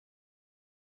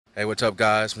Hey, what's up,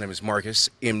 guys? My name is Marques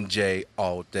MJ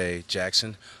All Day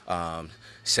Jackson.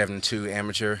 7-2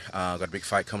 amateur. Got a big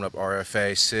fight coming up.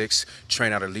 RFA 6.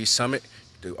 Train out of Lee Summit.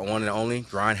 The one and only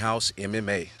Grindhouse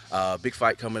MMA. Big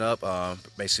fight coming up.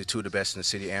 Basically, two of the best in the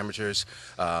city amateurs.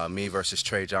 Me versus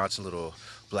Trey Johnson. Little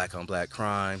black on black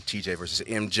crime. TJ versus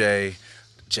MJ.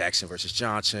 Jackson versus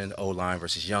Johnson, O-line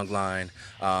versus Young line.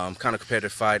 Kind of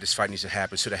competitive fight. This fight needs to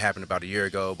happen. Should have happened about a year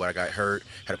ago, but I got hurt,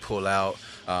 had to pull out.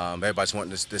 Everybody's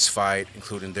wanting this fight,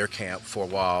 including their camp, for a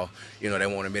while. You know, they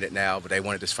won't admit it now, but they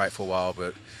wanted this fight for a while.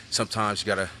 But sometimes you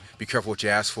got to be careful what you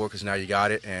ask for, because now you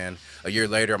got it. And a year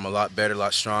later, I'm a lot better, a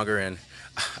lot stronger, and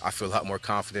I feel a lot more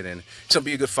confident. And it's going to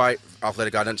be a good fight.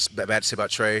 Athletic guy, nothing bad to say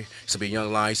about Trey. He's going to be a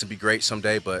young line. He's going to be great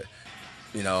someday, but,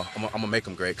 you know, I'm going to make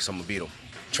him great because I'm going to beat him.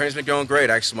 Training's been going great.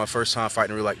 Actually, my first time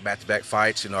fighting real like back-to-back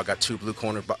fights. You know, I got two blue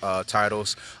corner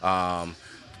titles.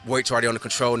 Weight's already under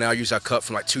control now. Usually I cut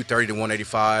from like 230 to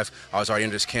 185. I was already in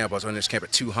this camp. I was in this camp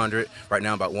at 200. Right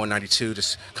now I'm about 192,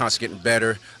 just constantly getting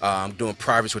better. I'm doing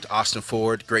privates with Austin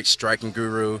Ford, great striking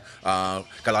guru. Got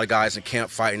a lot of guys in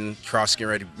camp fighting. Cross getting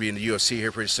ready to be in the UFC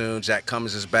here pretty soon. Jack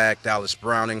Cummins is back. Dallas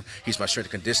Browning, he's my strength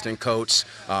and conditioning coach.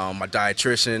 My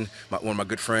dietitian, one of my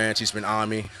good friends, he's been on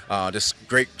me. Just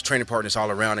great training partners all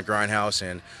around the Grindhouse,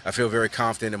 and I feel very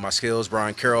confident in my skills.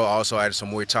 Brian Carroll also added some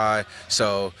Muay Thai,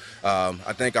 so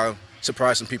I think I'll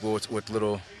surprise some people with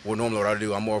little, well, normally what I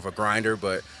do, I'm more of a grinder,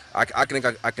 but I think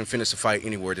I can finish the fight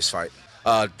anywhere this fight.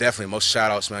 Definitely, most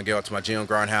shout-outs, man. I give out to my gym,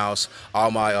 Grindhouse. All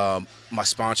my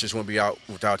sponsors won't be out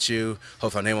without you.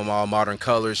 Hope I name them all: Modern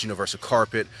Colors, Universal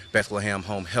Carpet, Bethlehem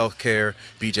Home Healthcare,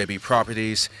 BJB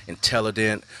Properties,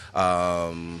 Intelligent,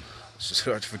 just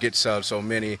hard to forget so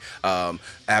many.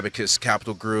 Abacus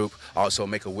Capital Group, also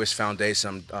Make a Wish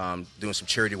Foundation. I'm doing some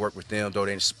charity work with them,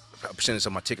 donating a percentage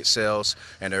of my ticket sales,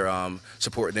 and they're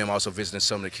supporting them, also visiting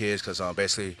some of the kids, because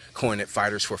basically coining it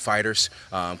Fighters for Fighters,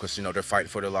 because you know they're fighting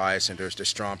for their lives, and they're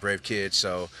strong, brave kids.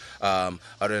 So other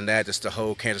than that, just the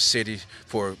whole Kansas City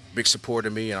for big support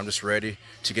of me, and I'm just ready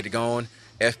to get it going.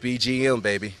 FBGM,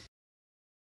 baby.